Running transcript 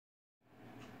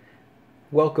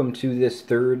Welcome to this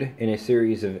third in a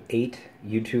series of 8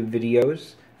 YouTube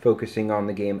videos focusing on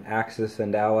the game Axis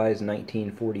and Allies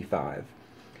 1945.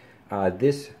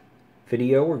 This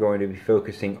video we're going to be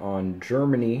focusing on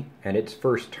Germany and its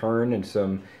first turn and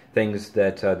some things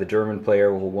that the German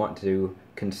player will want to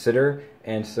consider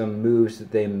and some moves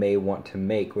that they may want to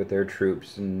make with their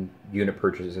troops and unit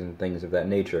purchases and things of that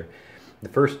nature. The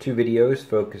first two videos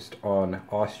focused on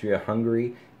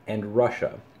Austria-Hungary and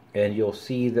Russia. And you'll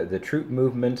see that the troop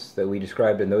movements that we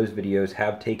described in those videos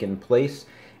have taken place,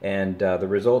 and the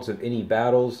results of any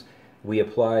battles, we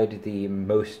applied the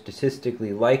most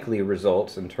statistically likely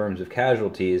results in terms of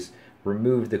casualties,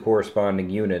 removed the corresponding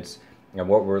units, and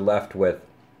what we're left with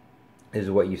is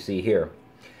what you see here.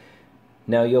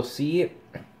 Now you'll see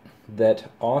that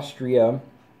Austria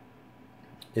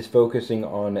is focusing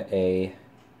on a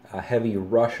heavy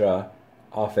Russia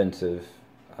offensive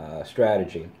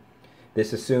strategy.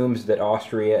 This assumes that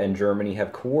Austria and Germany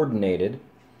have coordinated.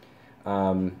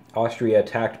 Austria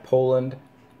attacked Poland,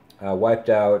 wiped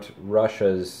out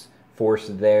Russia's force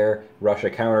there. Russia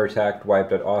counterattacked,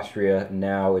 wiped out Austria.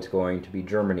 Now it's going to be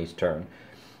Germany's turn.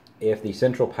 If the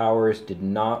Central Powers did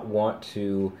not want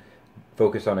to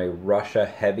focus on a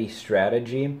Russia-heavy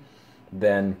strategy,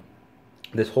 then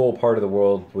this whole part of the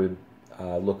world would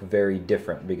look very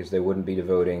different because they wouldn't be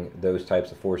devoting those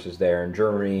types of forces there, and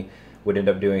Germany would end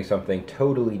up doing something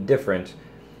totally different,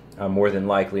 more than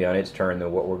likely on its turn,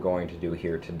 than what we're going to do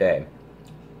here today.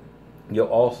 You'll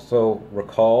also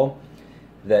recall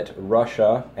that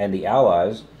Russia and the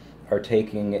Allies are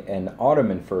taking an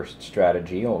Ottoman first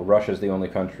strategy. Well, Russia's the only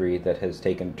country that has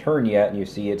taken a turn yet, and you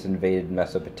see it's invaded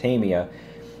Mesopotamia.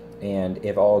 And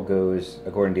if all goes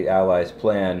according to the Allies'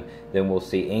 plan, then we'll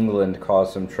see England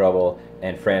cause some trouble,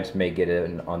 and France may get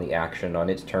in on the action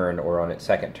on its turn or on its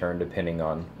second turn, depending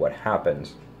on what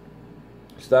happens.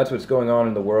 So that's what's going on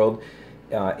in the world.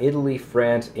 Italy,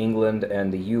 France, England,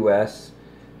 and the U.S.,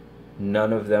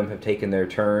 none of them have taken their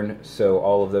turn, so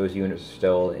all of those units are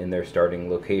still in their starting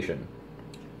location.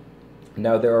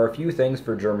 Now, there are a few things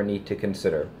for Germany to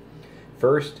consider.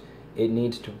 First, it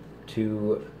needs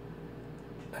to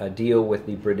deal with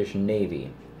the British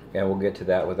Navy, and we'll get to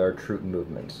that with our troop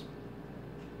movements.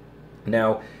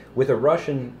 Now, with a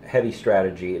Russian heavy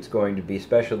strategy, it's going to be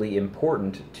especially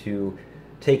important to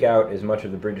take out as much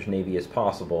of the British Navy as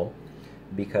possible,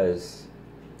 because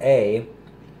if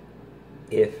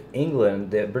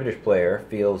England, the British player,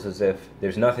 feels as if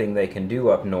there's nothing they can do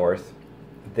up north,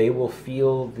 they will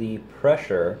feel the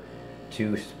pressure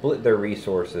to split their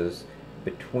resources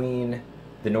between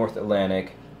the North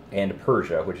Atlantic and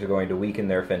Persia, which is going to weaken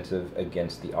their offensive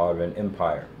against the Ottoman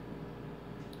Empire.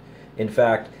 In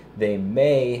fact, they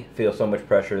may feel so much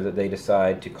pressure that they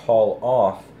decide to call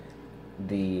off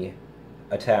the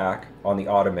attack on the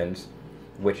Ottomans,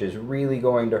 which is really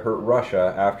going to hurt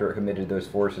Russia after it committed those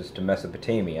forces to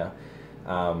Mesopotamia,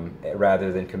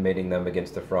 rather than committing them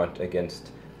against the front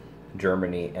against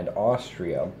Germany and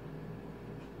Austria.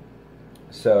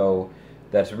 So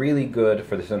that's really good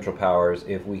for the Central Powers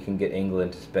if we can get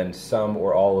England to spend some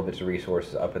or all of its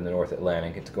resources up in the North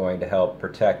Atlantic. It's going to help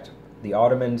protect the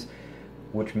Ottomans,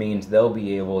 which means they'll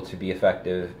be able to be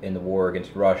effective in the war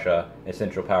against Russia, and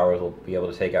Central Powers will be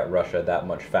able to take out Russia that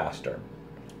much faster.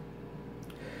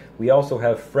 We also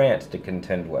have France to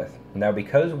contend with. Now,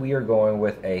 because we are going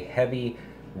with a heavy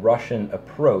Russian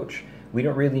approach, we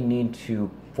don't really need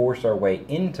to force our way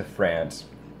into France,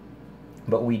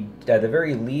 but at the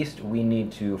very least, we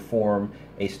need to form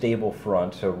a stable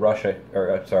front so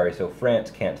so France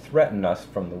can't threaten us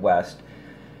from the west.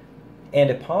 And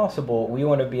if possible, we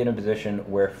want to be in a position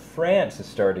where France is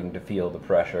starting to feel the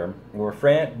pressure, where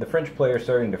the French player is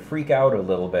starting to freak out a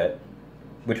little bit,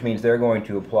 which means they're going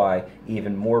to apply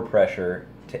even more pressure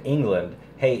to England.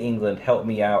 Hey, England, help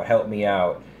me out, help me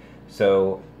out.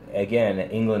 So again,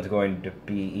 England's going to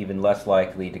be even less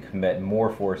likely to commit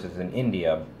more forces in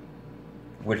India,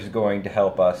 which is going to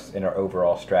help us in our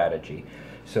overall strategy.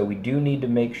 So we do need to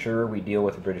make sure we deal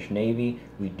with the British Navy.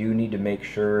 We do need to make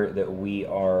sure that we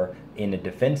are in a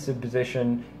defensive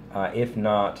position, if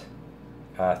not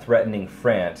threatening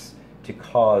France, to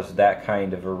cause that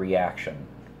kind of a reaction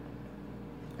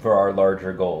for our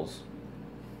larger goals.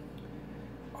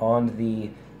 On the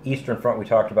Eastern Front, we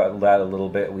talked about that a little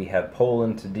bit. We have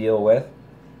Poland to deal with.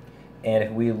 And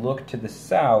if we look to the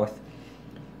south,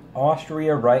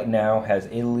 Austria right now has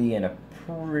Italy in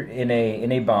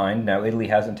a bind. Now, Italy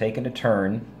hasn't taken a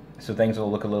turn, so things will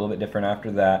look a little bit different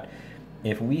after that.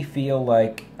 If we feel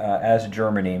like, as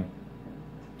Germany,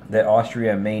 that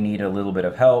Austria may need a little bit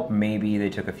of help, maybe they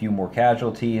took a few more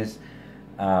casualties,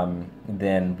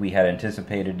 than we had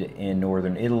anticipated in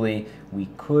northern Italy. We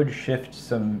could shift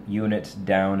some units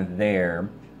down there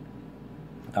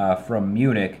from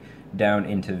Munich down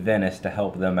into Venice to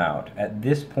help them out. At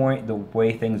this point, the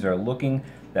way things are looking,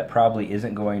 that probably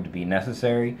isn't going to be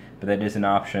necessary, but that is an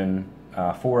option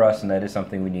for us, and that is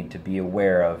something we need to be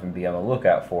aware of and be on the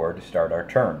lookout for to start our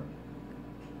turn.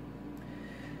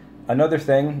 Another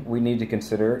thing we need to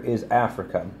consider is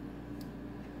Africa.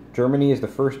 Germany is the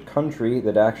first country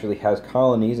that actually has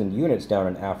colonies and units down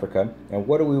in Africa, and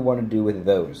what do we want to do with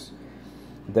those?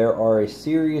 There are a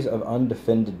series of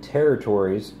undefended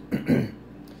territories,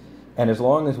 and as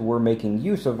long as we're making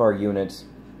use of our units,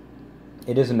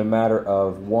 it isn't a matter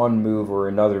of one move or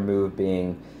another move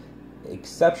being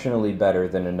exceptionally better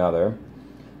than another,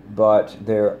 but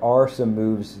there are some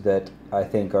moves that I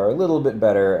think are a little bit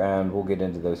better, and we'll get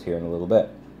into those here in a little bit.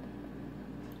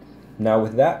 Now,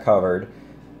 with that covered,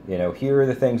 here are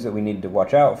the things that we need to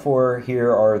watch out for.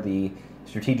 Here are the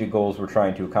strategic goals we're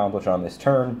trying to accomplish on this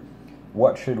turn.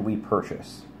 What should we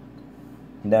purchase?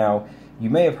 Now, you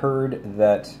may have heard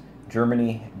that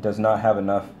Germany does not have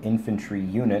enough infantry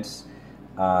units.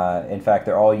 In fact,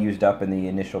 they're all used up in the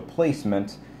initial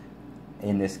placement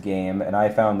in this game, and I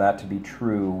found that to be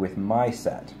true with my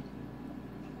set.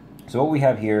 So what we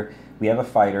have here, we have a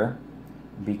fighter,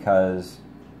 because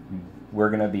we're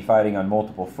going to be fighting on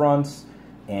multiple fronts,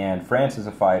 and France is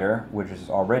a fighter, which is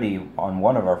already on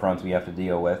one of our fronts we have to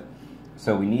deal with.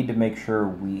 So we need to make sure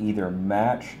we either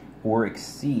match or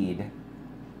exceed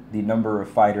the number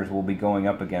of fighters we'll be going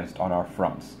up against on our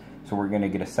fronts. So we're going to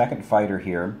get a second fighter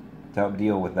here to help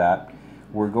deal with that.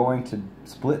 We're going to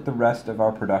split the rest of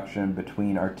our production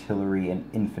between artillery and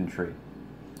infantry.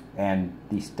 And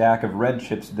the stack of red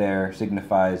chips there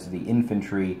signifies the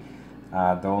infantry.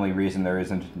 The only reason there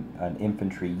isn't an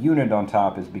infantry unit on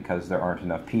top is because there aren't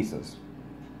enough pieces.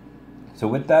 So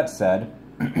with that said,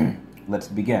 let's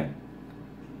begin.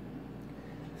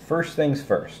 First things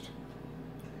first.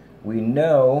 We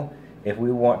know if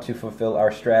we want to fulfill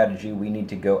our strategy, we need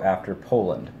to go after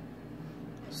Poland.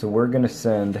 So we're going to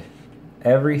send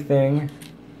everything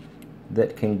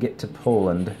that can get to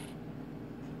Poland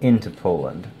into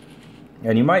Poland.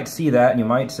 And you might see that and you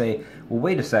might say, well,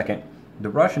 wait a second, the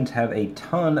Russians have a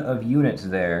ton of units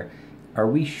there. Are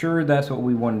we sure that's what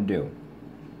we want to do?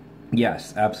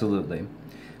 Yes, absolutely.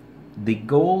 The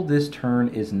goal this turn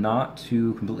is not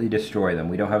to completely destroy them.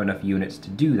 We don't have enough units to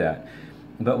do that.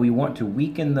 But we want to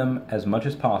weaken them as much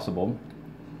as possible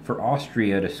for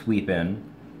Austria to sweep in,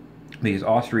 because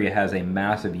Austria has a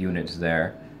massive units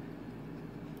there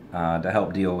to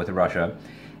help deal with Russia.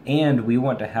 And we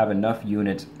want to have enough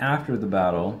units after the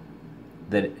battle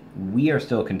that we are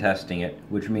still contesting it,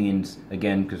 which means,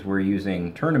 again, because we're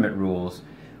using tournament rules,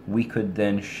 we could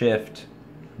then shift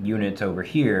units over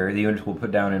here. The units we'll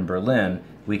put down in Berlin,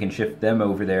 we can shift them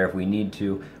over there if we need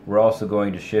to. We're also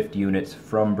going to shift units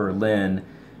from Berlin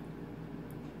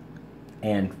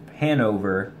and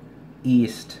Hanover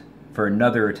east for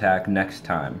another attack next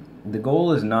time. The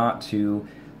goal is not to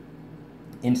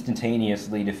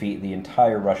instantaneously defeat the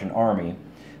entire Russian army,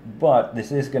 but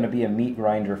this is going to be a meat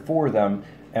grinder for them,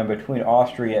 and between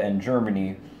Austria and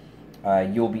Germany,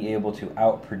 you'll be able to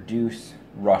outproduce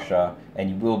Russia, and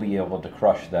you will be able to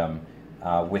crush them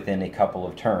within a couple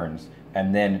of turns,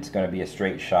 and then it's going to be a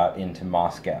straight shot into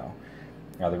Moscow.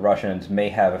 Now, the Russians may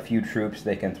have a few troops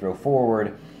they can throw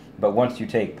forward, but once you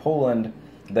take Poland,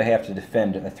 they have to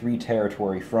defend a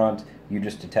 3-territory front. You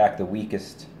just attack the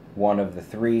weakest one of the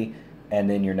 3, and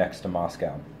then you're next to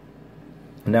Moscow.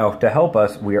 Now, to help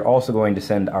us, we are also going to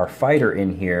send our fighter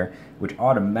in here, which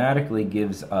automatically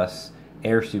gives us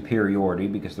air superiority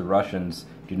because the Russians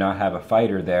do not have a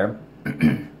fighter there.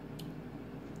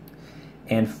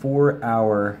 And for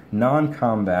our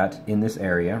non-combat in this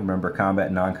area, remember combat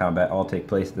and non-combat all take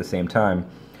place at the same time,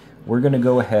 we're going to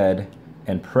go ahead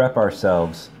and prep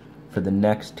ourselves for the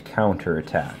next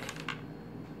counterattack.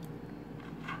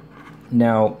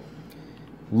 Now,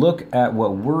 look at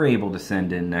what we're able to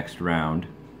send in next round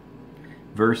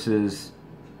versus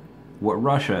what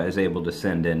Russia is able to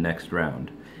send in next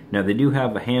round. Now, they do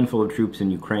have a handful of troops in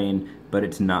Ukraine, but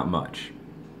it's not much.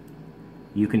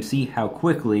 You can see how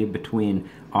quickly between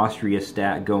Austria's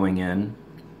stat going in,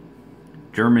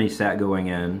 Germany's stat going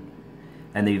in,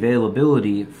 and the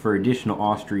availability for additional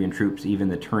Austrian troops even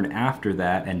the turn after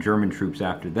that, and German troops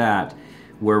after that,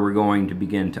 where we're going to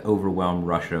begin to overwhelm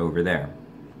Russia over there.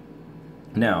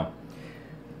 Now,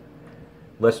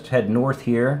 let's head north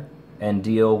here and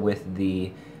deal with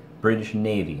the British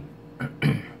Navy.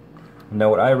 Now,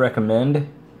 what I recommend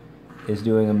is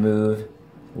doing a move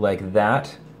like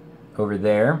that over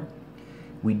there.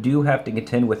 We do have to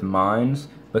contend with mines,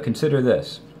 But consider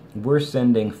this. We're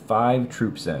sending 5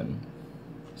 troops in.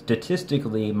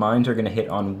 Statistically, mines are going to hit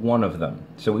on one of them.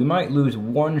 So we might lose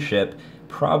one ship,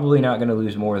 probably not going to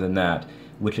lose more than that,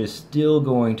 which is still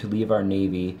going to leave our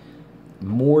Navy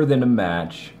more than a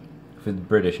match for the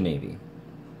British Navy.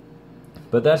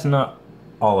 But that's not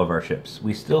all of our ships.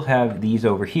 We still have these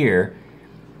over here,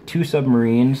 2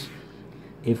 submarines.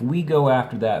 If we go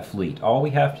after that fleet, all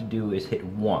we have to do is hit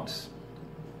once,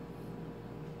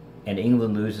 and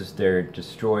England loses their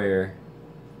destroyer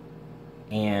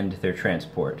and their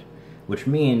transport, which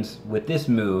means with this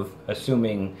move,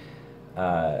 assuming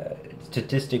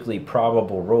statistically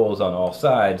probable rolls on all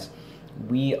sides,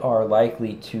 we are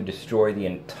likely to destroy the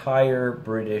entire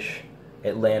British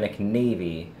Atlantic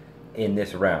Navy in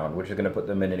this round, which is going to put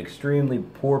them in an extremely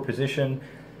poor position.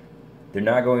 They're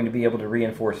not going to be able to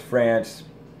reinforce France,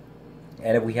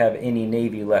 and if we have any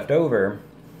Navy left over,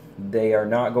 they are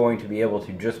not going to be able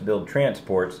to just build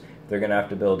transports. They're going to have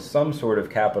to build some sort of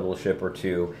capital ship or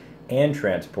two and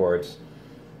transports,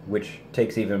 which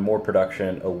takes even more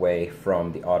production away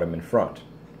from the Ottoman front.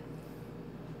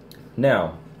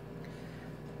 Now,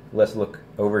 let's look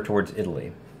over towards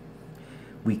Italy.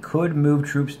 We could move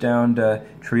troops down to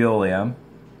Triolia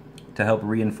to help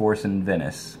reinforce in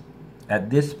Venice. At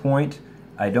this point,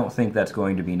 I don't think that's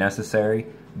going to be necessary,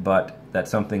 but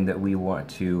that's something that we want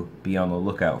to be on the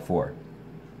lookout for.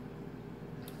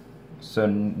 So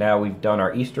now we've done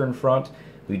our Eastern Front,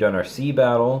 we've done our sea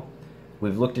battle,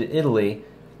 we've looked at Italy,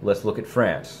 let's look at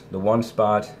France, the one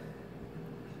spot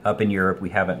up in Europe we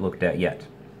haven't looked at yet.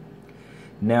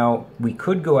 Now, we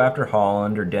could go after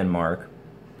Holland or Denmark,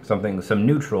 some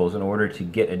neutrals, in order to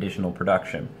get additional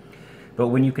production. But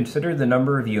when you consider the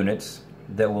number of units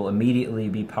that will immediately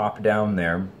be popped down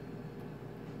there,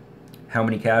 how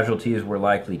many casualties we're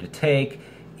likely to take,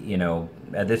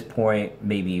 at this point,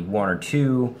 maybe 1 or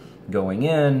 2 going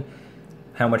in,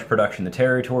 how much production the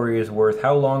territory is worth,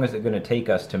 how long is it going to take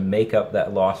us to make up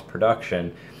that lost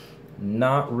production,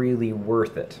 not really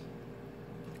worth it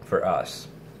for us.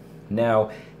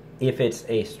 Now, if it's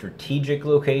a strategic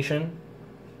location,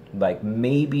 like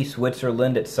maybe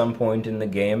Switzerland at some point in the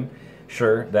game,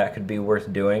 sure, that could be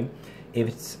worth doing. If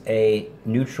it's a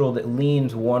neutral that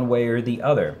leans one way or the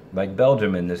other, like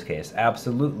Belgium in this case,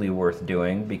 absolutely worth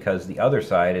doing, because the other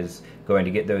side is going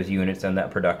to get those units and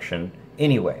that production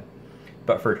anyway.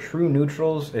 But for true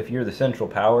neutrals, if you're the Central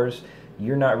Powers,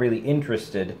 you're not really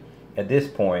interested at this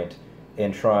point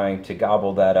in trying to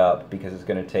gobble that up, because it's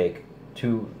going to take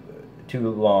too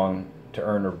long to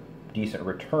earn a decent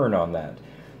return on that.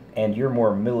 And you're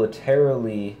more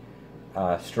militarily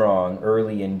strong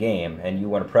early in game, and you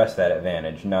want to press that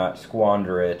advantage, not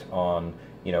squander it on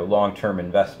long-term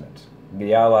investments.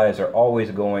 The Allies are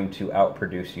always going to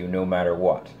outproduce you no matter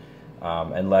what,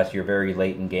 unless you're very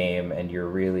late in game and you're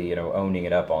really owning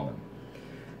it up on them.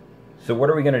 So what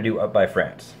are we going to do up by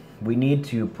France? We need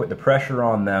to put the pressure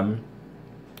on them.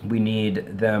 We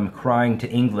need them crying to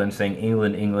England, saying,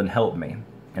 "England, England, help me."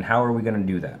 And how are we going to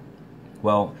do that?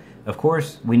 Well, of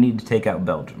course, we need to take out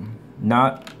Belgium.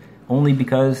 Not only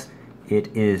because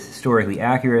it is historically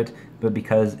accurate, but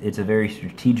because it's a very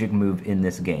strategic move in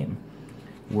this game.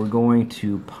 We're going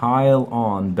to pile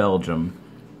on Belgium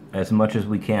as much as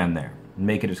we can there.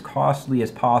 Make it as costly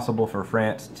as possible for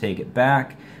France to take it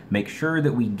back. Make sure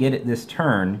that we get it this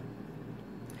turn.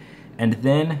 And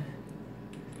then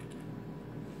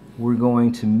we're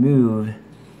going to move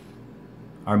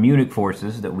our Munich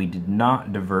forces that we did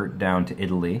not divert down to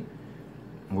Italy.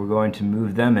 We're going to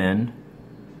move them in,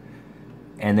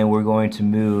 and then we're going to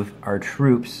move our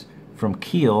troops from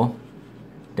Kiel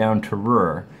down to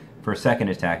Ruhr for a second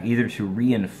attack, either to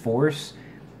reinforce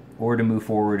or to move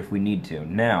forward if we need to.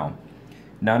 Now,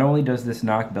 not only does this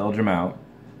knock Belgium out,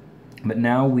 but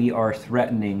now we are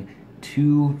threatening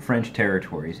 2 French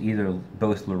territories, either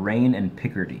both Lorraine and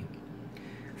Picardy.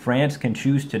 France can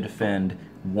choose to defend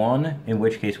one, in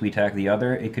which case we attack the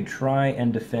other. It could try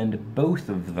and defend both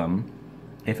of them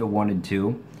if it wanted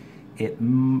to. It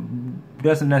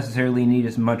doesn't necessarily need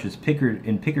as much as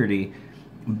Picardy,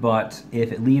 but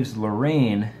if it leaves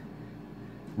Lorraine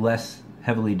less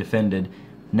heavily defended,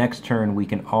 next turn we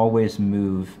can always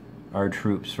move our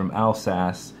troops from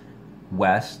Alsace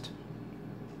west,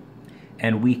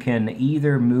 and we can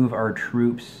either move our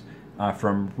troops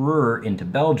from Ruhr into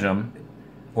Belgium,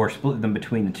 or split them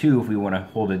between the two if we want to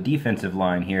hold a defensive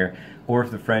line here, or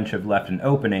if the French have left an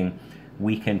opening,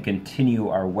 we can continue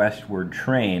our westward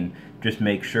train. Just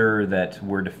make sure that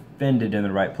we're defended in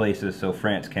the right places so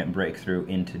France can't break through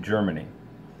into Germany.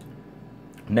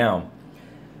 Now,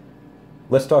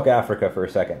 let's talk Africa for a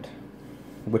second,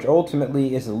 which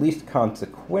ultimately is the least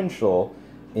consequential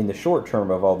in the short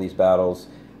term of all these battles,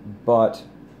 but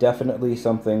definitely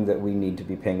something that we need to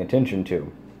be paying attention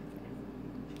to.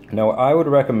 Now, what I would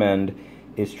recommend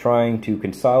is trying to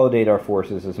consolidate our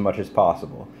forces as much as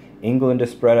possible. England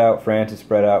is spread out, France is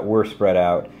spread out, we're spread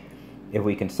out. If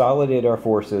we consolidate our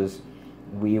forces,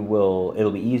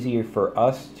 it'll be easier for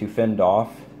us to fend off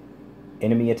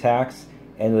enemy attacks,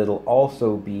 and it'll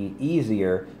also be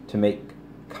easier to make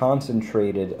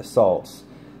concentrated assaults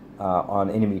on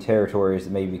enemy territories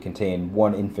that maybe contain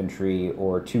 1 infantry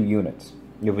or 2 units,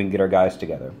 if we can get our guys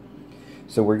together.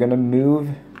 So we're going to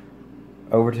move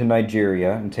over to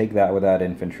Nigeria and take that without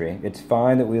infantry. It's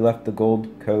fine that we left the Gold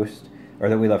Coast, or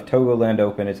that we left Togoland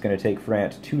open. It's going to take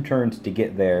France 2 turns to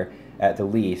get there at the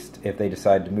least if they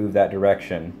decide to move that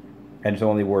direction, and it's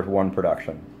only worth 1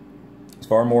 production. It's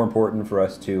far more important for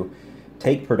us to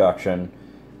take production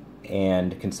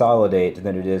and consolidate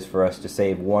than it is for us to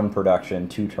save 1 production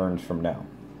 2 turns from now.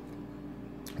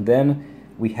 Then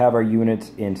we have our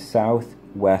units in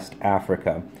Southwest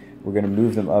Africa. We're going to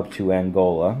move them up to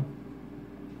Angola,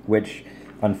 which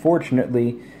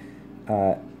unfortunately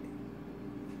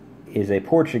is a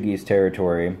Portuguese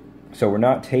territory, so we're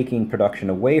not taking production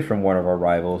away from one of our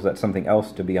rivals. That's something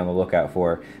else to be on the lookout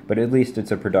for, but at least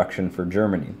it's a production for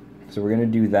Germany. So we're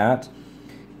going to do that,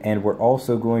 and we're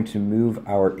also going to move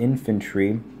our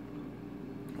infantry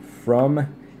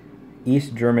from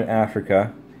East German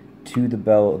Africa to the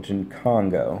Belgian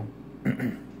Congo.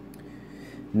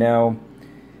 Now,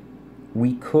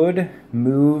 we could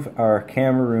move our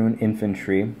Cameroon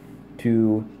infantry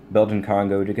to Belgian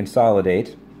Congo to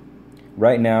consolidate.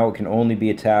 Right now, it can only be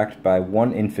attacked by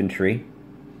 1 infantry.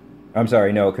 I'm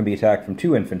sorry, no, it can be attacked from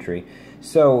 2 infantry.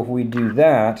 So if we do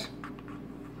that,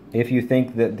 if you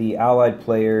think that the Allied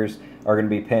players are going to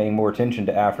be paying more attention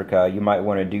to Africa, you might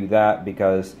want to do that,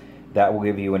 because that will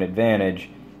give you an advantage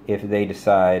if they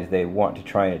decide they want to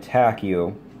try and attack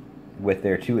you with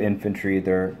their 2 infantry,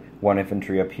 their 1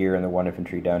 infantry up here and the 1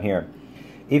 infantry down here.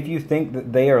 If you think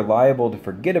that they are liable to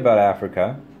forget about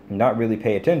Africa, not really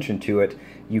pay attention to it,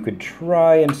 you could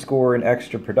try and score an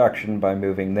extra production by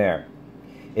moving there.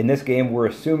 In this game, we're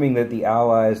assuming that the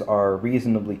Allies are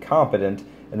reasonably competent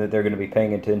and that they're going to be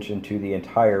paying attention to the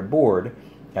entire board,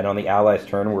 and on the Allies'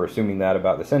 turn, we're assuming that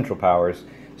about the Central Powers.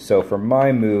 So for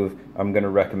my move, I'm going to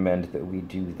recommend that we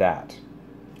do that.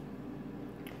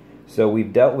 So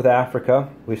we've dealt with Africa,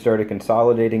 we've started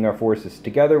consolidating our forces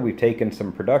together, we've taken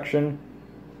some production,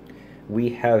 we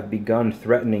have begun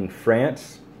threatening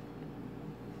France.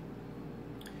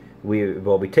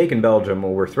 We've taken Belgium,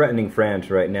 well, we're threatening France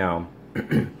right now.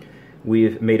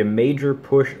 We've made a major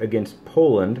push against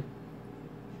Poland,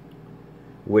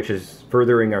 which is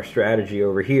furthering our strategy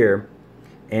over here,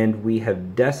 and we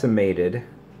have decimated,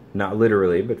 not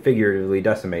literally, but figuratively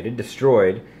decimated,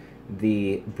 destroyed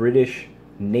the British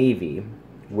Navy,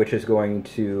 which is going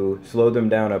to slow them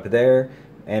down up there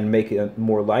and make it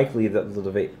more likely that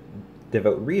they'll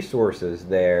devote resources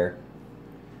there,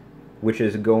 which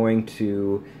is going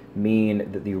to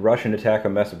mean that the Russian attack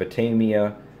on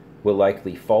Mesopotamia will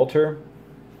likely falter.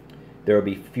 There will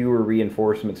be fewer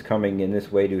reinforcements coming in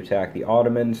this way to attack the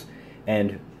Ottomans,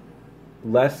 and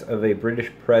less of a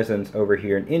British presence over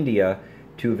here in India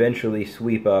to eventually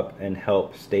sweep up and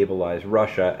help stabilize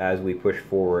Russia as we push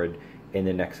forward in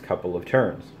the next couple of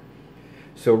turns.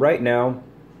 So right now,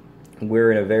 we're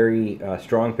in a very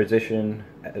strong position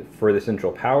for the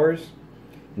Central Powers.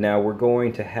 Now we're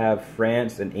going to have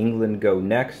France and England go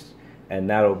next, and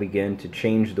that'll begin to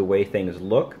change the way things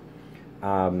look.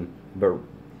 But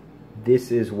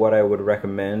this is what I would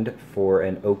recommend for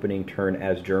an opening turn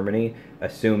as Germany,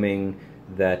 assuming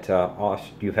that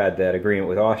you've had that agreement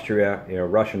with Austria,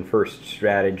 Russian first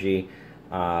strategy,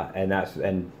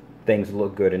 and things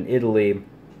look good in Italy.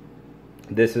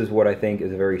 This is what I think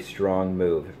is a very strong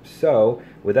move. So,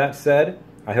 with that said,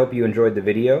 I hope you enjoyed the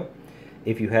video.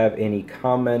 If you have any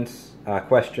comments,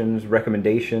 questions,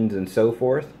 recommendations, and so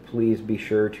forth, please be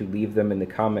sure to leave them in the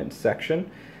comments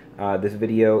section. This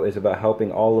video is about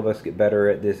helping all of us get better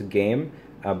at this game,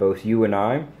 both you and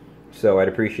I. So I'd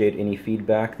appreciate any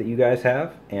feedback that you guys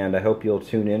have, and I hope you'll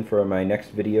tune in for my next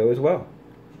video as well.